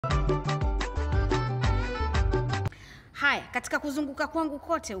Haya, katika kuzunguka kwangu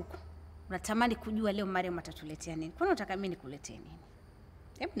kote huko, unatamani kujua leo Marriam atatuletea nini? Kwani unataka mimi nikuletee nini?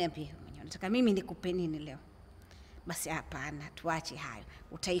 Hebu niambie mwenyewe, unataka mimi nikupe nini leo? Basi hapana, tuache hayo.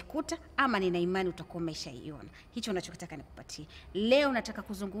 Utaikuta ama nina imani utakuwa umeshaiona. Hicho unachotaka nikupatie. Leo nataka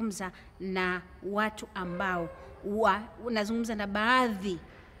kuzungumza na watu ambao unazungumza na baadhi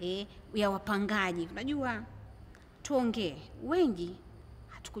ya wapangaji. Unajua tuongee, wengi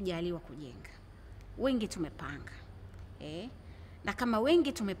hatukujaliwa kujenga. Wengi tumepanga. Na kama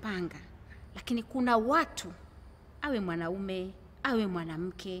wengi tumepanga, lakini kuna watu, awe mwanaume, awe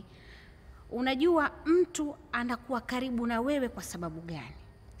mwanamke, unajua mtu anakuwa karibu na wewe kwa sababu gani?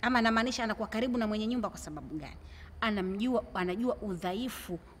 Ama namaanisha anakuwa karibu na mwenye nyumba kwa sababu gani? Anajua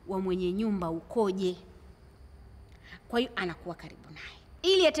udhaifu wa mwenye nyumba ukoje. Kwa hiyo anakuwa karibu naye,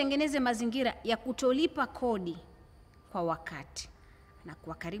 ili atengeneze mazingira ya kutolipa kodi kwa wakati.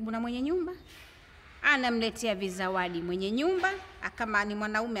 Anakuwa karibu na mwenye nyumba, anamletea vizawadi mwenye nyumba, kama ni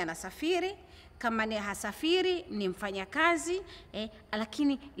mwanaume anasafiri, kama ni hasafiri ni mfanyakazi,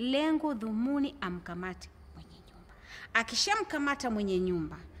 lakini lengo dhumuni amkamate mwenye nyumba. Akishamkamata mwenye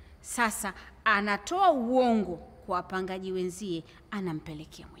nyumba, sasa anatoa uongo kwa wapangaji wenzie,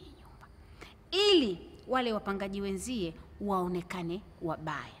 anampelekea mwenye nyumba, ili wale wapangaji wenzie waonekane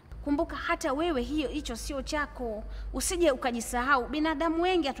wabaya. Kumbuka hata wewe hicho sio chako, usije ukajisahau. Binadamu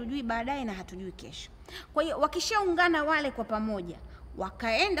wengi hatujui baadaye na hatujui kesho. Kwa hiyo wakishaungana wale kwa pamoja,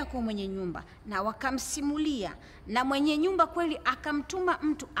 wakaenda kwa mwenye nyumba na wakamsimulia, na mwenye nyumba kweli akamtuma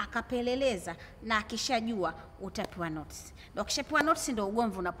mtu akapeleleza, na akishajua utapewa notice. Na ukishapewa notice ndio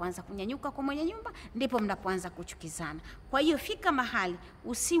ugomvi unapoanza kunyanyuka kwa mwenye nyumba, ndipo mnapoanza kuchukizana. Kwa hiyo fika mahali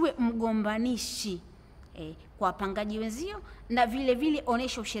usiwe mgombanishi kwa wapangaji wenzio, na vile vile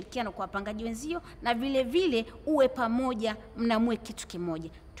onesha ushirikiano kwa wapangaji wenzio, na vile vile uwe pamoja, mnamue kitu kimoja.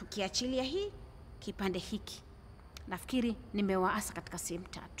 Tukiachilia hii kipande hiki, nafikiri nimewaasa katika sehemu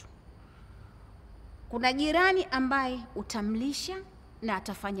 3. Kuna jirani ambaye utamlisha na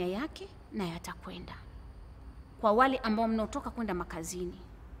atafanya yake na yatakwenda, kwa wale ambao mnaotoka kwenda makazini.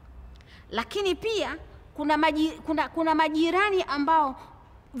 Lakini pia kuna majirani ambao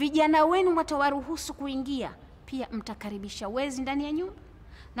vijana wenu mtawaruhusu kuingia, pia mtakaribisha wezi ndani ya nyumba,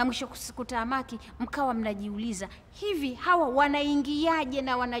 na mwisho kutamaki mkawa mnajiuliza, hivi hawa wanaingiaje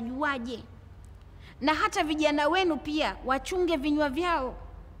na wanajuaje? Na hata vijana wenu pia wachunge vinywa vyao,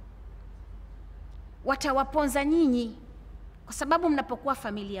 watawaponza nyinyi, kwa sababu mnapokuwa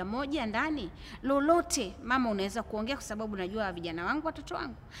familia moja ndani, lolote mama unaweza kuongea kwa sababu najua vijana wangu, watoto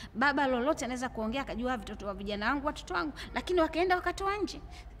wangu. Baba lolote anaweza kuongea akajua watoto wa vijana wangu, watoto wangu, lakini wakaenda wakatoa nje.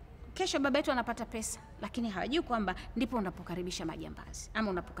 Kesho baba yetu anapata pesa, lakini hawajui kwamba ndipo unapokaribisha majambazi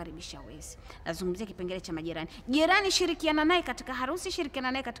ama unapokaribisha wezi. Nazungumzia kipengele cha majirani. Jirani, shirikiana naye katika harusi,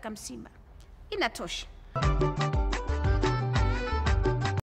 shirikiana naye katika msiba. Inatosha.